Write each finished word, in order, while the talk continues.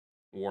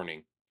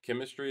Warning: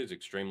 chemistry is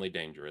extremely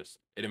dangerous.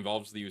 It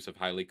involves the use of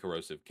highly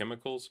corrosive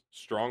chemicals,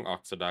 strong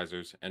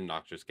oxidizers, and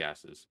noxious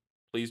gases.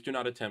 Please do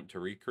not attempt to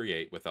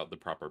recreate without the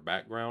proper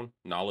background,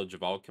 knowledge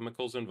of all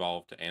chemicals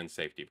involved, and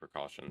safety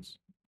precautions.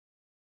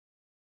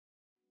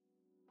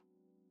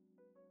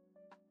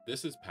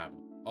 This is PABA,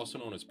 also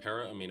known as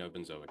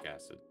para-aminobenzoic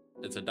acid.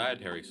 It's a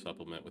dietary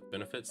supplement with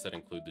benefits that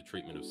include the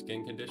treatment of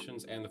skin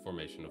conditions and the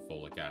formation of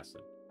folic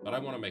acid. But I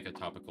want to make a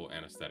topical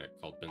anesthetic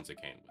called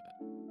benzocaine with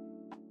it.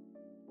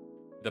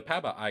 The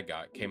PABA I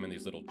got came in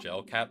these little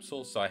gel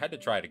capsules, so I had to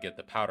try to get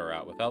the powder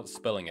out without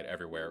spilling it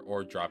everywhere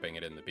or dropping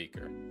it in the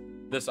beaker.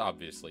 This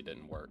obviously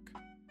didn't work.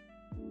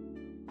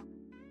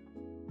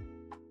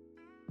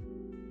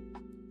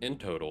 In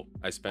total,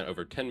 I spent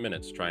over 10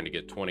 minutes trying to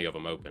get 20 of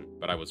them open,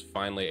 but I was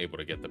finally able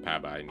to get the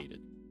PABA I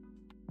needed.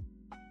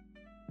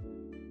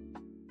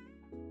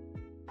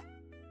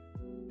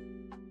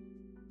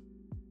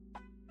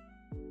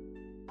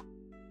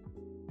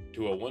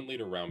 To a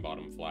 1-liter round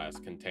bottom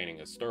flask containing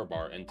a stir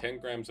bar and 10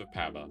 grams of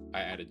PABA, I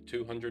added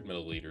 200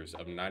 milliliters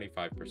of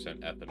 95%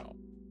 ethanol.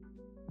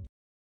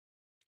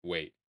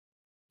 Wait.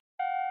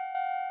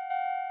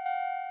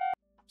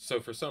 So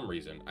for some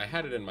reason, I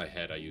had it in my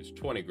head I used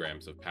 20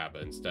 grams of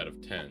PABA instead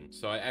of 10,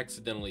 so I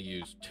accidentally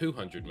used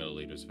 200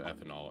 milliliters of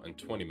ethanol and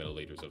 20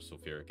 milliliters of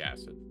sulfuric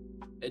acid.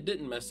 It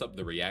didn't mess up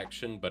the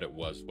reaction, but it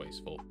was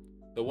wasteful.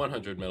 The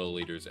 100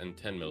 milliliters and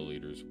 10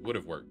 milliliters would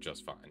have worked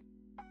just fine.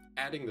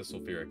 Adding the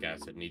sulfuric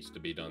acid needs to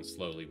be done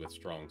slowly with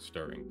strong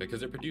stirring,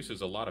 because it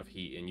produces a lot of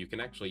heat and you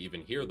can actually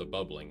even hear the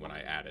bubbling when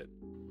I add it.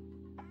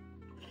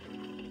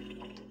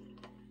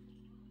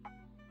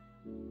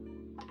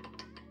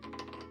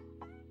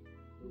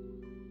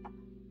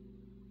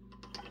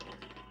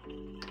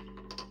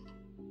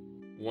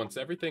 Once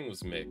everything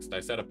was mixed, I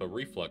set up a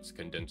reflux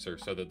condenser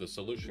so that the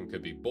solution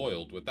could be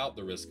boiled without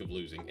the risk of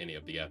losing any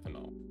of the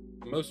ethanol.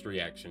 Most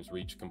reactions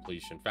reach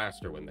completion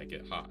faster when they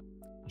get hot,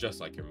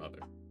 just like your mother.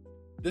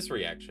 This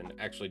reaction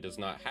actually does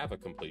not have a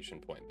completion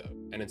point though,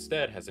 and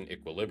instead has an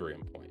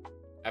equilibrium point.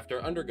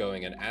 After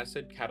undergoing an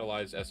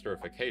acid-catalyzed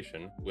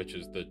esterification, which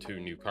is the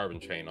 2 new carbon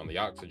chain on the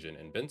oxygen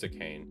in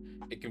benzocaine,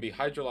 it can be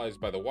hydrolyzed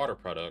by the water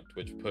product,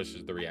 which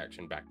pushes the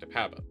reaction back to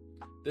PABA.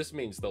 This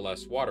means the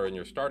less water in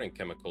your starting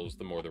chemicals,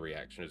 the more the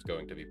reaction is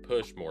going to be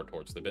pushed more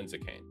towards the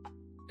benzocaine.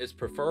 It's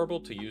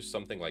preferable to use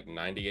something like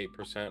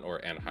 98%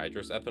 or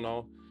anhydrous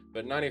ethanol,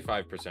 but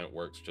 95%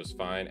 works just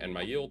fine, and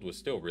my yield was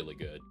still really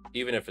good,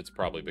 even if it's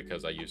probably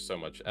because I used so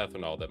much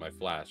ethanol that my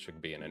flask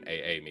should be in an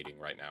AA meeting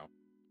right now.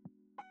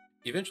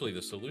 Eventually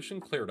the solution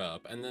cleared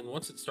up, and then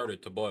once it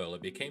started to boil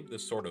it became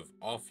this sort of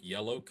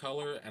off-yellow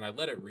color, and I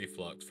let it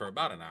reflux for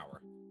about an hour.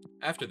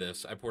 After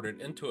this, I poured it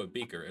into a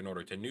beaker in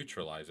order to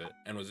neutralize it,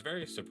 and was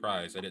very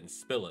surprised I didn't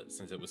spill it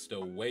since it was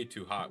still way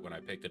too hot when I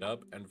picked it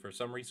up, and for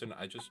some reason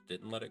I just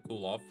didn't let it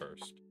cool off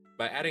first.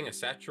 By adding a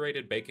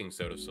saturated baking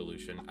soda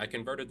solution, I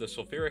converted the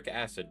sulfuric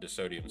acid to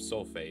sodium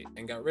sulfate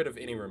and got rid of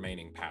any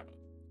remaining PABA.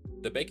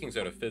 The baking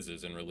soda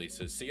fizzes and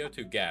releases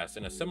CO2 gas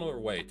in a similar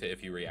way to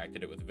if you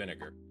reacted it with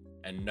vinegar.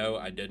 And no,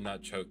 I did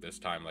not choke this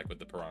time like with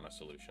the piranha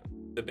solution.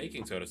 The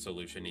baking soda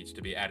solution needs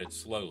to be added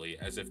slowly,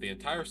 as if the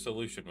entire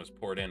solution was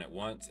poured in at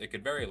once, it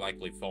could very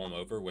likely foam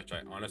over, which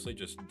I honestly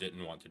just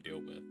didn't want to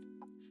deal with.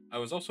 I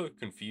was also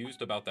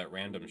confused about that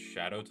random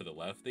shadow to the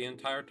left the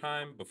entire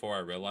time before I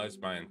realized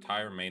my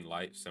entire main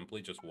light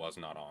simply just was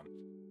not on.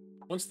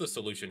 Once the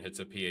solution hits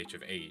a pH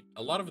of 8,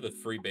 a lot of the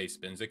free base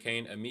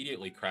benzocaine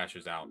immediately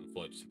crashes out and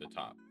floats to the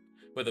top.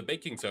 With a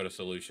baking soda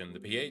solution, the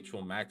pH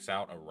will max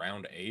out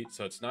around 8,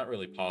 so it's not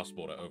really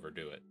possible to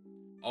overdo it.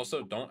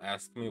 Also, don't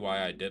ask me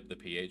why I dipped the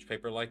pH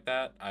paper like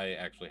that, I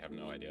actually have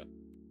no idea.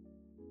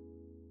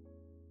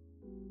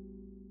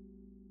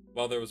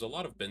 While there was a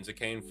lot of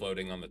benzocaine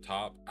floating on the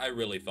top, I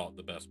really thought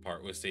the best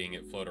part was seeing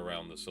it float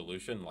around the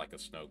solution like a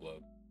snow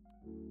globe.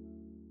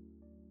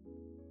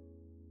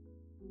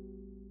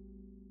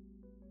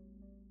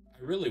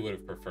 I really would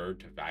have preferred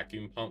to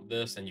vacuum pump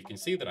this, and you can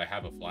see that I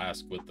have a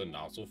flask with the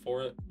nozzle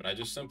for it, but I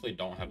just simply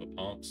don't have a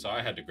pump, so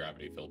I had to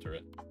gravity filter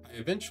it. I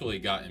eventually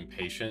got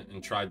impatient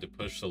and tried to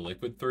push the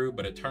liquid through,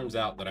 but it turns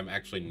out that I'm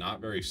actually not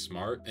very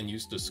smart and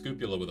used a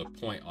scupula with a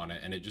point on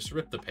it, and it just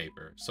ripped the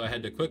paper, so I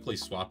had to quickly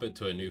swap it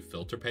to a new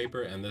filter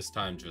paper, and this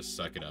time just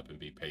suck it up and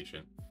be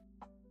patient.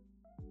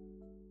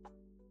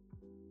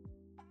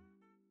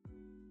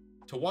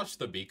 To wash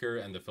the beaker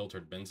and the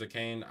filtered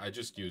benzocaine, I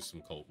just used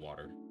some cold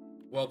water.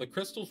 While the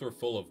crystals were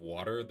full of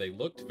water, they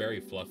looked very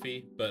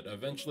fluffy, but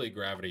eventually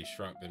gravity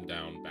shrunk them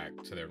down back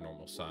to their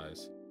normal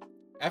size.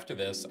 After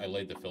this, I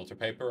laid the filter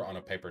paper on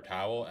a paper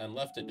towel and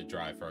left it to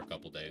dry for a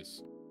couple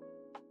days.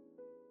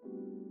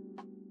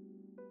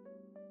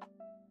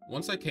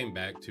 Once I came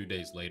back 2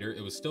 days later,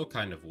 it was still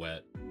kind of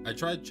wet. I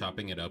tried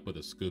chopping it up with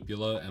a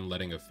scupula and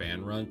letting a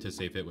fan run to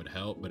see if it would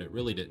help, but it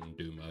really didn't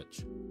do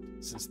much.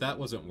 Since that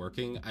wasn't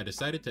working, I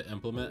decided to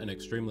implement an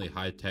extremely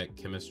high-tech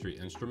chemistry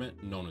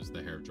instrument known as the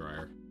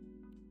hairdryer.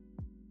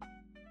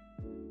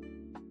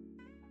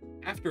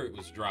 After it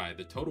was dry,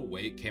 the total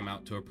weight came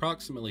out to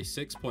approximately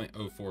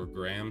 6.04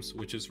 grams,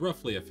 which is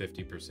roughly a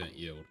 50%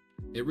 yield.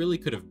 It really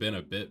could have been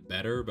a bit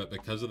better, but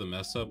because of the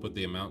mess up with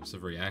the amounts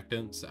of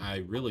reactants, I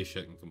really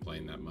shouldn't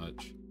complain that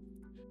much.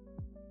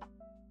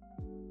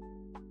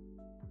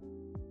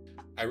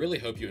 I really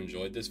hope you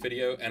enjoyed this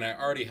video, and I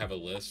already have a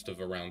list of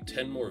around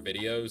 10 more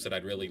videos that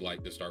I'd really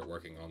like to start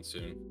working on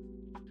soon.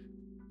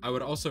 I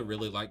would also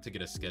really like to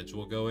get a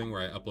schedule going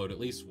where I upload at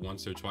least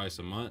once or twice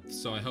a month,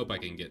 so I hope I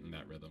can get in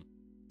that rhythm.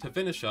 To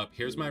finish up,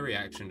 here's my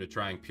reaction to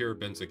trying pure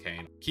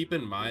benzocaine. Keep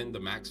in mind the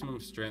maximum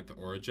strength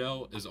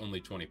Orajel is only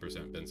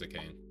 20%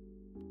 benzocaine.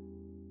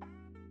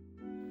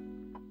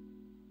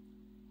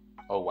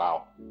 Oh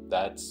wow,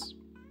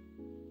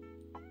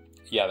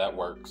 yeah, that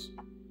works.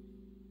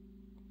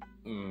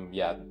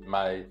 Yeah,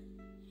 my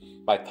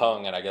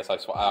tongue, and I guess I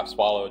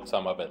swallowed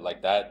some of it.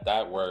 Like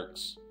that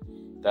works.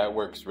 That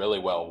works really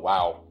well.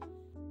 Wow.